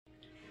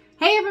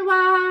Hey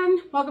everyone,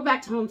 welcome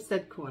back to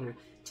Homestead Corner.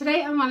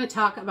 Today I want to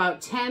talk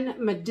about 10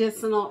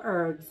 medicinal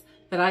herbs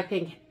that I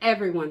think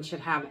everyone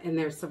should have in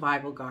their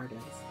survival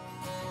gardens.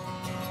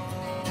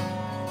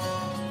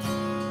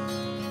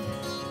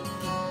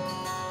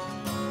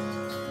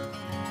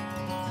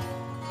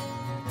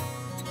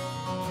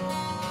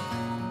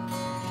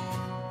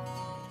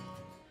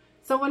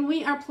 So when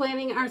we are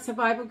planning our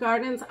survival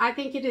gardens, I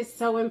think it is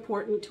so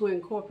important to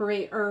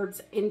incorporate herbs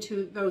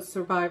into those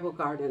survival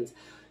gardens.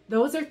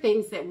 Those are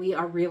things that we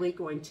are really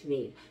going to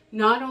need.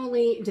 Not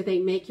only do they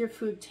make your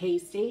food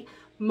tasty,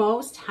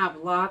 most have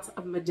lots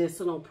of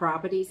medicinal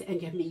properties and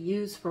can be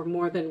used for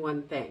more than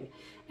one thing.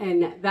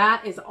 And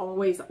that is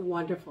always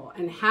wonderful.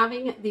 And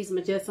having these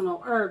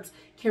medicinal herbs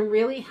can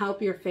really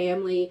help your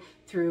family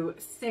through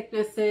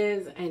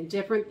sicknesses and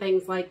different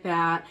things like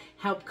that,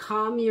 help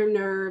calm your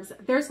nerves.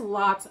 There's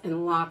lots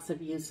and lots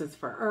of uses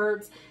for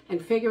herbs,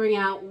 and figuring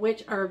out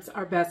which herbs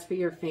are best for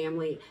your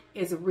family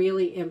is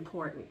really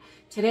important.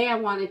 Today I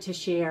wanted to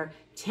share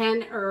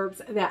 10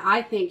 herbs that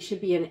I think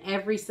should be in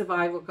every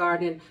survival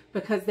garden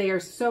because they are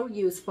so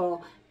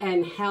useful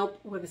and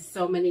help with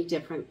so many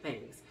different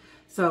things.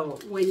 So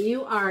when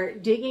you are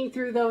digging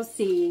through those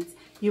seeds,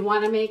 you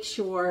want to make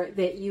sure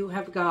that you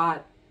have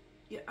got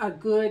a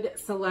good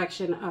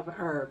selection of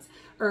herbs.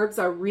 Herbs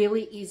are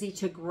really easy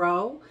to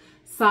grow.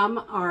 Some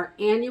are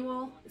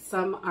annual,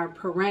 some are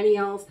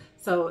perennials.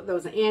 So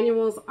those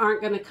annuals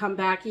aren't going to come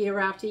back year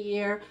after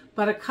year,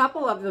 but a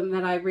couple of them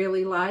that I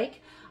really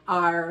like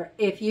are,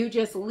 if you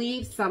just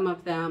leave some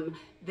of them,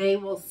 they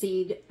will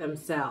seed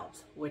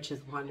themselves, which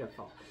is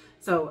wonderful.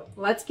 So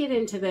let's get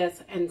into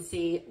this and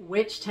see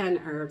which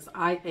 10 herbs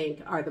I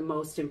think are the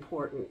most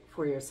important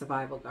for your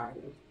survival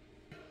garden.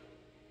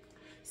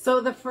 So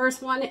the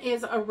first one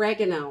is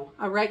oregano.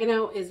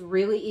 Oregano is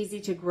really easy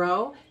to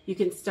grow. You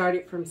can start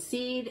it from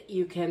seed.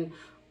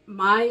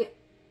 My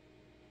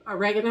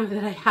oregano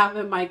that I have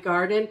in my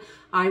garden,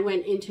 I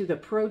went into the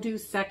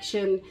produce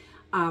section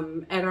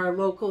at our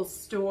local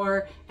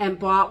store and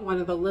bought one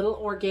of the little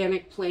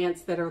organic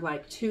plants that are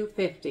like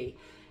 $2.50.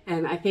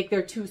 And I think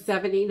they're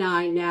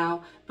 $2.79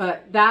 now,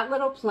 but that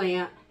little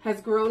plant has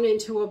grown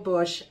into a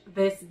bush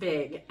this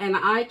big, and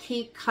I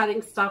keep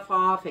cutting stuff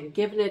off and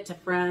giving it to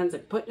friends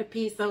and putting a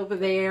piece over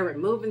there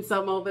and moving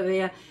some over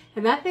there,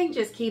 and that thing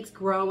just keeps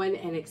growing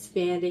and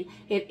expanding.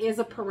 It is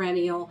a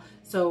perennial,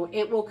 so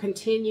it will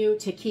continue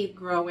to keep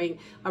growing.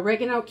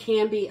 Oregano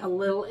can be a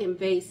little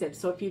invasive,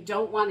 so if you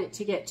don't want it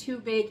to get too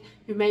big,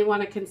 you may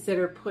want to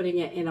consider putting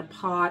it in a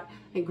pot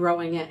and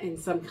growing it in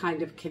some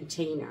kind of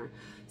container.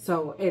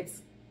 So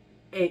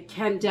it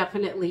can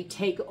definitely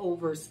take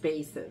over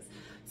spaces.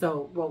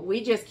 So, well,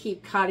 we just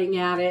keep cutting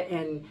at it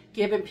and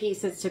giving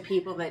pieces to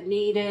people that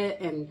need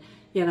it, and,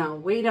 you know,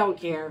 we don't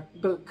care.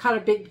 But cut a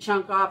big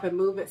chunk off and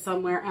move it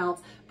somewhere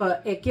else.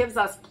 But it gives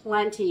us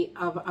plenty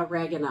of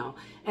oregano.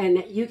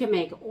 And you can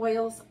make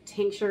oils,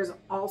 tinctures,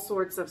 all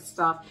sorts of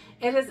stuff.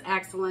 It is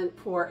excellent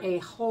for a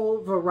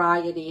whole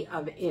variety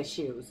of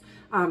issues,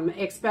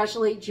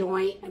 especially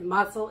joint and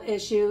muscle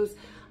issues.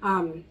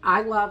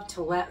 I love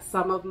to let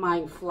some of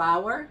mine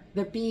flower.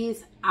 The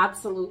bees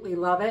absolutely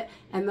love it,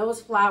 and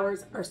those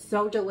flowers are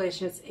so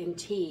delicious in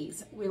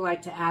teas. We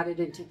like to add it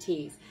into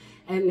teas,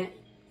 and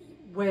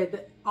with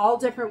all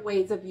different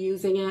ways of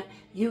using it,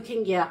 you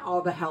can get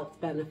all the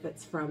health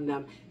benefits from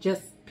them.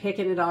 Just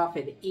picking it off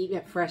and eating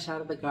it fresh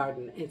out of the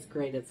garden is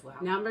great as well.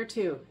 Number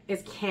 2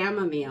 is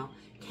chamomile.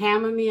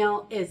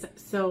 Chamomile is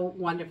so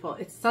wonderful.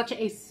 It's such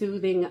a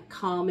soothing,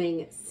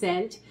 calming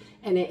scent,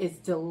 and it is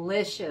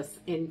delicious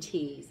in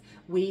teas.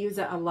 We use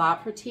it a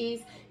lot for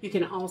teas. You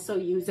can also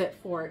use it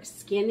for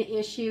skin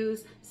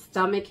issues,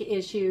 stomach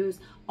issues,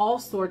 all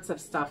sorts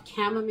of stuff.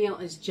 Chamomile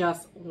is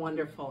just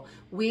wonderful.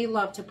 We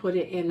love to put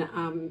it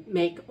in,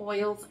 make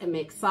oils and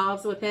make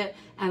salves with it,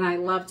 and I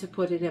love to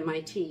put it in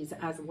my teas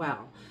as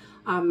well.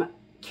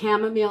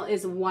 Chamomile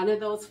is one of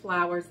those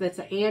flowers that's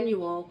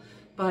annual,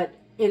 but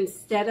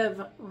instead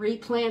of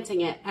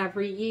replanting it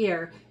every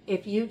year,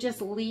 if you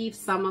just leave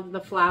some of the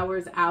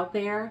flowers out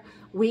there,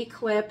 we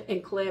clip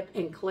and clip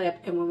and clip,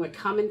 and when we're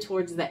coming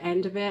towards the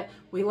end of it,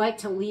 we like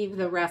to leave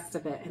the rest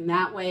of it, and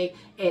that way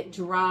it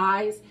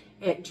dries,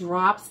 it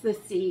drops the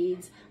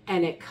seeds,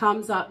 and it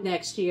comes up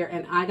next year,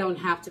 and I don't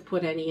have to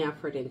put any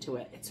effort into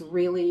it. It's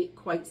really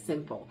quite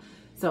simple.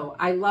 So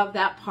I love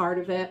that part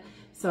of it,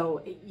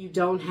 so you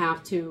don't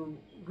have to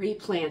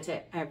replant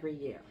it every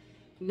year.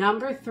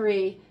 Number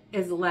 3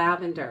 is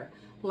lavender.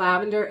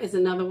 Lavender is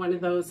another one of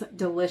those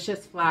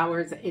delicious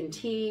flowers in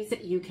teas.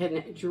 You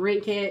can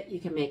drink it, you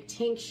can make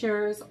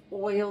tinctures,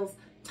 oils,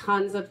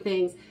 tons of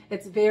things.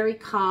 It's very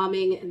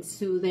calming and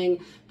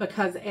soothing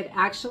because it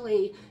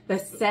actually, the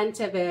scent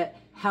of it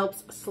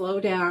helps slow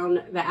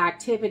down the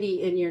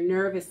activity in your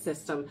nervous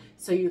system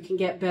so you can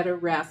get better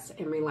rest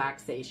and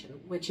relaxation,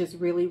 which is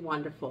really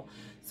wonderful.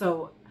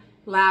 So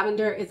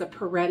lavender is a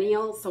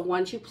perennial, so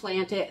once you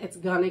plant it, it's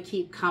gonna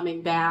keep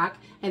coming back,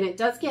 and it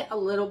does get a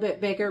little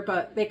bit bigger,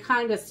 but they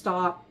kind of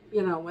stop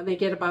you know, when they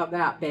get about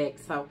that big.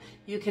 So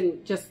you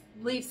can just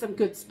leave some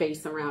good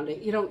space around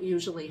it. You don't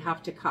usually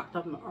have to cut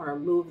them or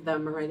move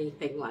them or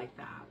anything like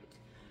that.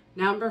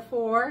 Number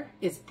 4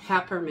 is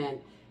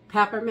peppermint.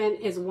 Peppermint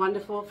is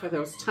wonderful for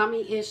those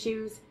tummy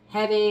issues,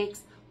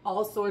 headaches,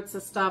 all sorts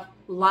of stuff.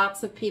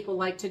 Lots of people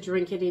like to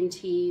drink it in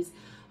teas.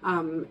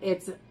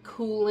 It's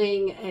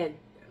cooling.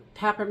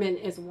 Peppermint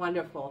is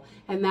wonderful.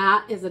 And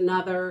that is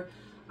another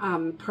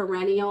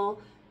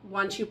perennial.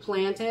 Once you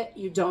plant it,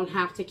 you don't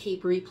have to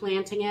keep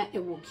replanting it.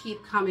 It will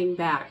keep coming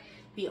back.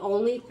 The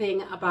only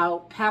thing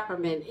about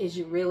peppermint is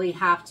you really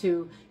have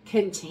to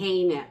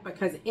contain it,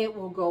 because it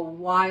will go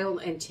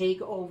wild and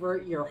take over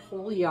your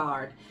whole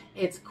yard.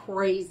 It's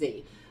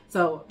crazy.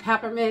 So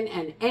peppermint,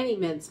 and any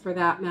mints for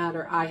that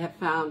matter, I have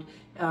found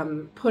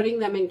putting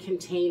them in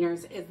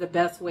containers is the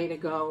best way to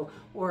go,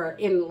 or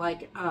in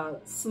like a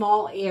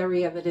small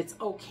area that it's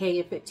okay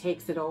if it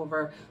takes it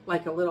over,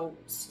 like a little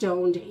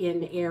stoned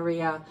in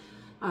area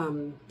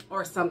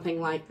or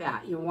something like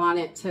that. You want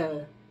it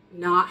to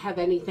not have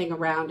anything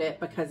around it,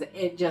 because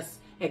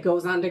it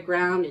goes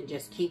underground and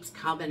just keeps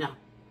coming up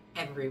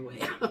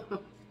everywhere.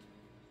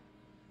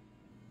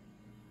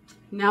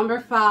 Number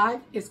 5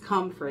 is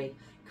comfrey.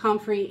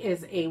 Comfrey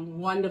is a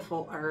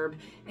wonderful herb.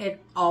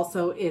 It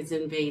also is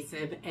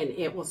invasive, and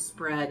it will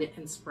spread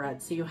and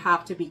spread, so you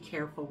have to be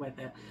careful with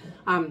it.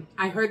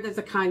 I heard there's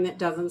a kind that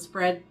doesn't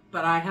spread,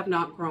 but I have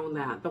not grown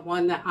that. The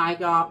one that I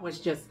got was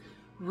just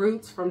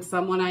roots from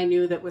someone I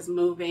knew that was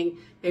moving.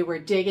 They were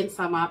digging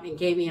some up and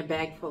gave me a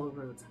bag full of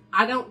roots.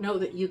 I don't know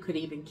that you could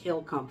even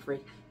kill comfrey.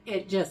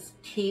 It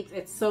just keeps,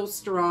 it's so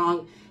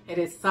strong. It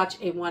is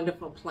such a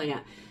wonderful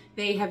plant.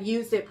 They have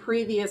used it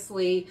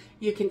previously.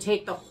 You can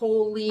take the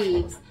whole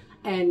leaves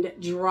and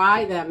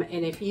dry them,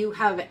 and if you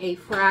have a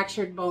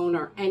fractured bone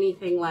or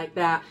anything like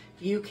that,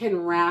 you can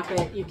wrap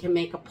it. You can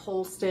make a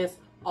poultice,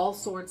 all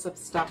sorts of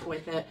stuff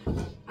with it.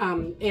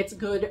 It's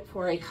good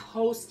for a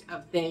host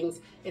of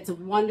things. It's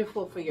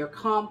wonderful for your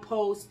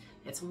compost.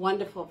 It's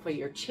wonderful for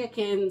your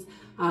chickens.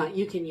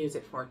 You can use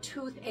it for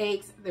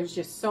toothaches. There's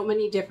just so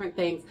many different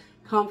things.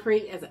 Comfrey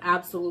is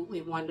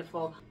absolutely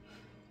wonderful.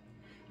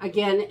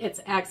 Again,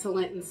 it's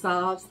excellent in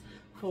salves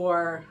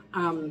for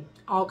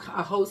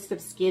a host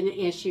of skin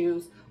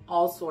issues,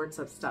 all sorts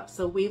of stuff.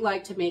 So we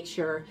like to make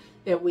sure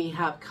that we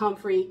have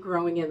comfrey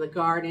growing in the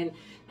garden,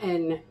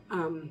 and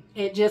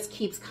it just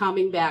keeps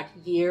coming back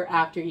year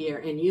after year.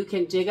 And you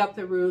can dig up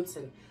the roots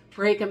and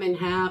break them in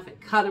half and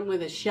cut them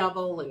with a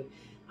shovel, and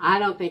I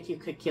don't think you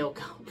could kill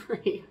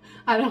comfrey.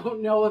 I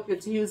don't know if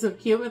it's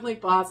humanly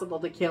possible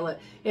to kill it.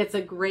 It's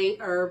a great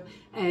herb,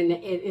 and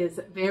it is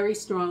very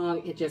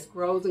strong. It just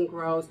grows and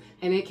grows,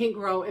 and it can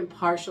grow in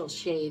partial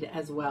shade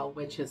as well,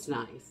 which is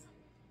nice.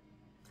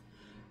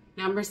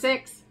 Number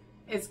 6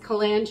 is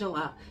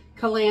calendula.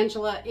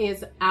 Calendula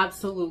is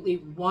absolutely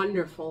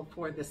wonderful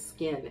for the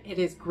skin. It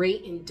is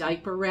great in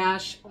diaper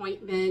rash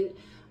ointment.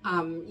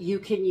 You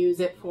can use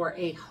it for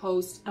a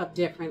host of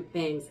different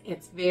things.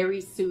 It's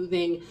very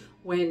soothing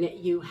when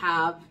you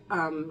have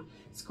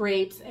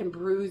scrapes and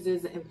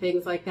bruises and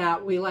things like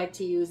that. We like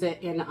to use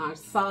it in our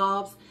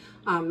salves.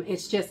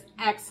 It's just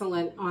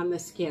excellent on the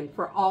skin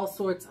for all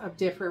sorts of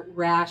different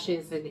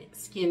rashes and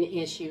skin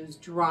issues,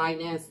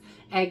 dryness,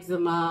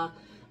 eczema.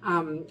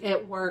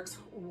 It works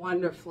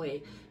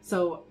wonderfully.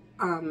 So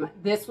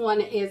this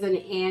one is an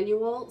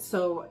annual,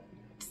 so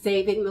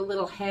saving the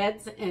little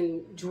heads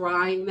and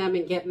drying them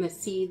and getting the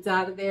seeds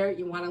out of there.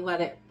 You want to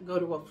let it go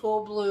to a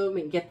full bloom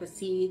and get the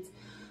seeds.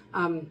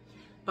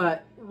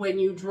 But when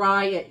you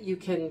dry it, you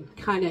can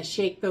kind of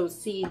shake those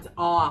seeds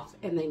off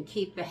and then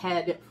keep the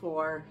head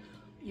for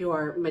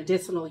your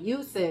medicinal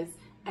uses,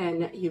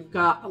 and you've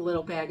got a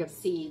little bag of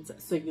seeds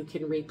so you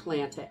can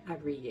replant it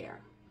every year.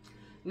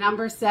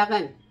 Number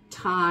 7,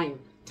 thyme.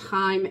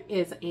 Thyme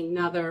is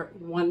another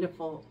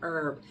wonderful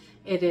herb.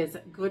 It is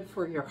good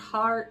for your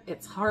heart.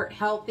 It's heart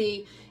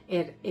healthy.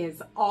 It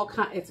is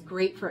it's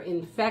great for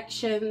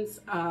infections,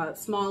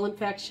 small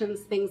infections,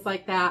 things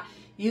like that.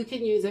 You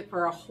can use it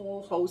for a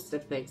whole host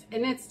of things,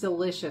 and it's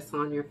delicious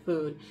on your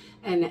food.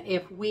 And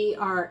if we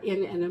are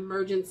in an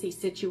emergency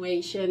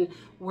situation,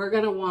 we're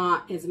going to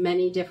want as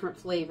many different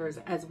flavors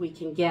as we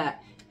can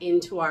get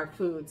into our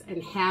foods,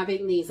 and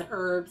having these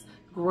herbs,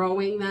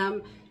 growing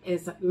them,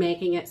 is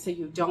making it so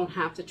you don't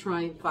have to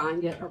try and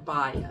find it or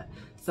buy it.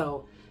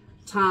 So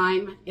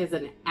thyme is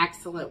an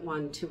excellent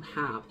one to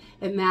have,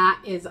 and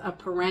that is a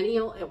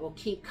perennial. It will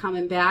keep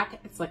coming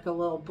back. It's like a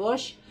little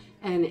bush,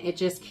 and it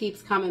just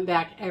keeps coming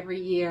back every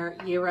year,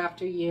 year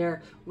after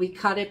year. We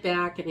cut it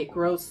back and it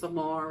grows some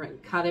more,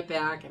 and cut it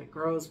back and it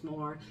grows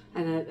more,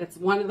 and it's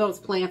one of those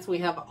plants we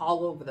have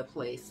all over the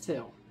place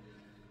too.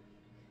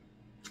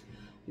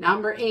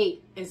 Number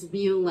 8 is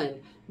mullein.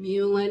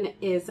 Mullein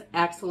is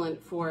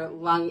excellent for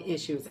lung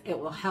issues. It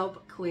will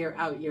help clear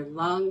out your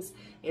lungs.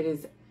 It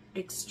is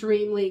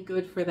extremely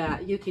good for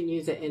that. You can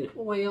use it in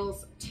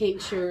oils,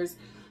 tinctures,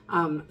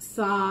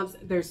 salves.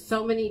 There's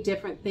so many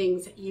different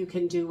things you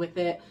can do with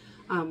it.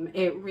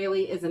 It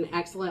really is an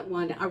excellent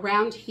one.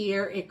 Around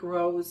here, it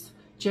grows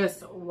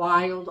just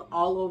wild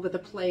all over the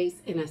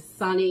place in a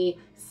sunny,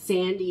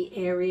 sandy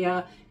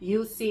area.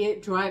 You see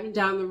it driving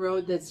down the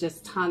road, there's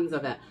just tons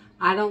of it.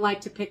 I don't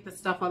like to pick the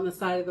stuff on the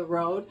side of the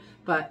road,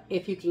 but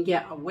if you can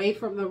get away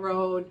from the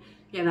road,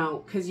 you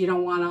know, because you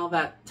don't want all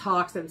that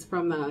toxins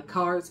from the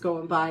cars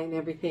going by and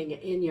everything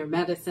in your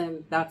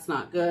medicine, that's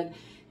not good.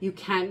 You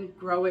can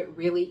grow it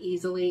really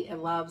easily. It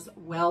loves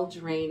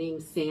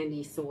well-draining,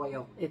 sandy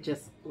soil. It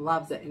just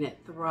loves it, and it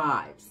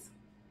thrives.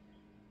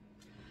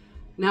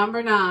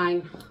 Number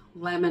 9,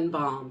 lemon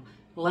balm.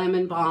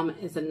 Lemon balm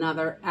is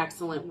another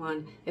excellent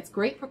one. It's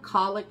great for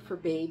colic for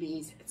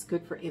babies. It's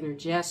good for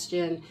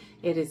indigestion.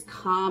 It is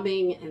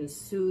calming and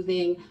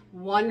soothing,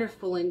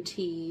 wonderful in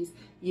teas.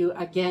 You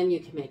can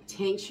make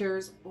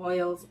tinctures,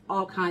 oils,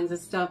 all kinds of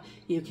stuff.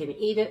 You can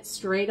eat it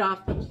straight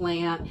off the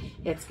plant.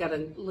 It's got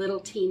a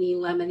little teeny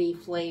lemony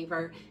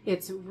flavor.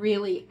 It's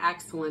really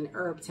excellent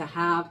herb to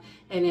have,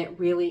 and it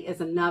really is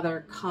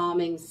another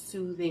calming,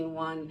 soothing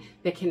one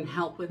that can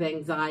help with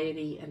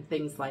anxiety and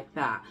things like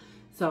that.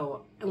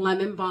 So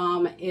lemon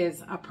balm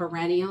is a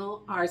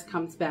perennial. Ours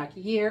comes back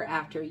year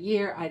after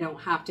year. I don't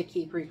have to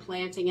keep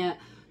replanting it.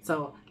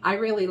 So I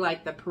really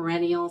like the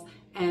perennials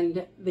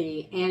and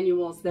the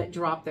annuals that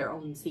drop their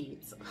own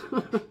seeds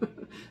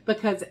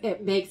because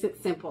it makes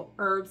it simple.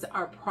 Herbs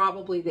are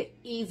probably the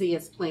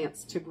easiest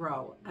plants to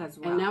grow as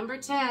well. And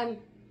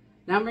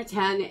number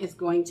 10 is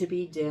going to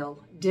be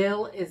dill.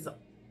 Dill is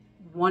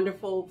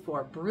wonderful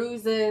for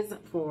bruises,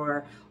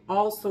 for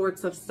all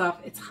sorts of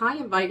stuff. It's high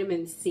in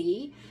vitamin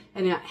C,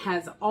 and it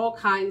has all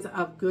kinds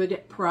of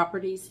good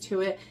properties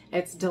to it.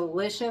 It's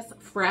delicious,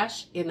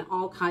 fresh in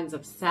all kinds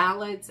of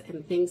salads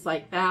and things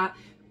like that.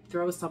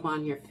 Throw some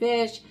on your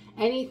fish,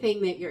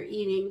 anything that you're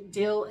eating.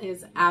 Dill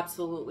is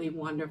absolutely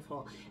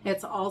wonderful.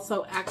 It's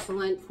also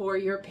excellent for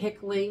your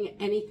pickling,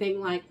 anything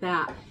like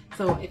that.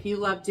 So if you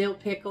love dill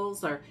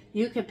pickles, or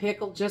you can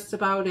pickle just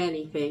about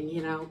anything,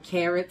 you know,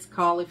 carrots,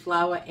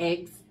 cauliflower,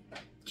 eggs,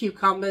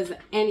 cucumbers,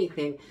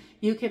 anything.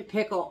 You can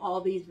pickle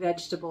all these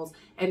vegetables,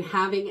 and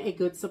having a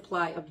good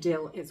supply of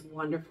dill is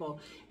wonderful,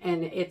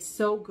 and it's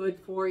so good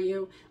for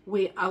you.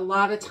 A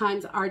lot of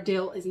times our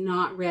dill is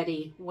not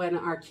ready when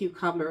our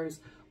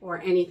cucumbers or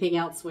anything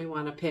else we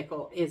want to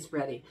pickle is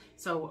ready.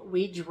 So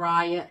we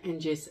dry it and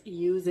just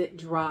use it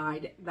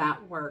dried.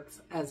 That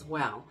works as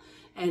well.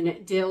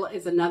 And dill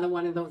is another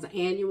one of those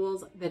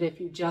annuals that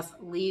if you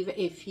just leave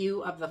a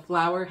few of the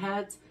flower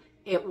heads,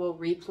 it will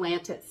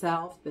replant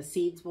itself, the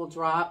seeds will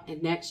drop,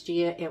 and next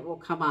year it will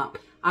come up.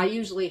 I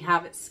usually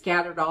have it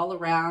scattered all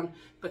around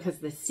because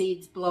the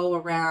seeds blow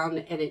around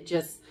and it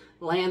just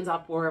lands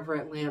up wherever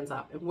it lands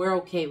up. And we're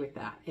okay with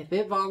that. If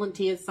it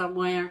volunteers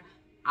somewhere,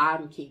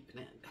 I'm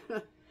keeping it.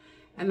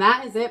 And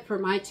that is it for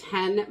my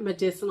 10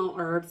 medicinal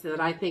herbs that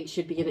I think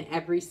should be in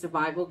every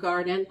survival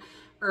garden.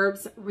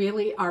 Herbs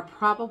really are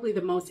probably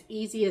the most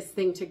easiest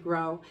thing to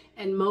grow,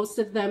 and most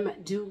of them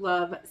do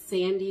love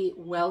sandy,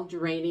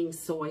 well-draining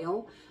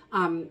soil.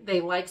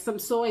 They like some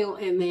soil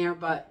in there,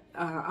 but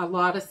a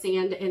lot of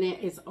sand in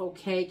it is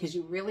okay because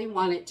you really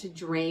want it to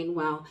drain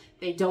well.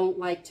 They don't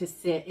like to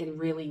sit in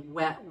really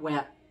wet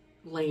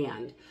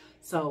land.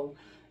 So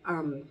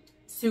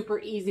super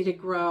easy to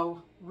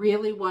grow,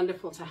 really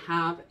wonderful to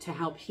have to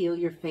help heal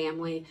your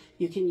family.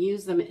 You can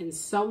use them in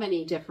so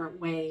many different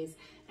ways,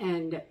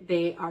 and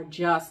they are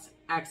just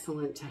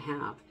excellent to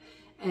have.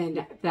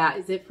 And that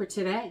is it for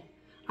today.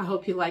 I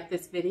hope you like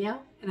this video,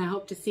 and I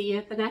hope to see you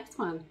at the next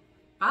one.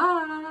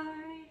 Bye.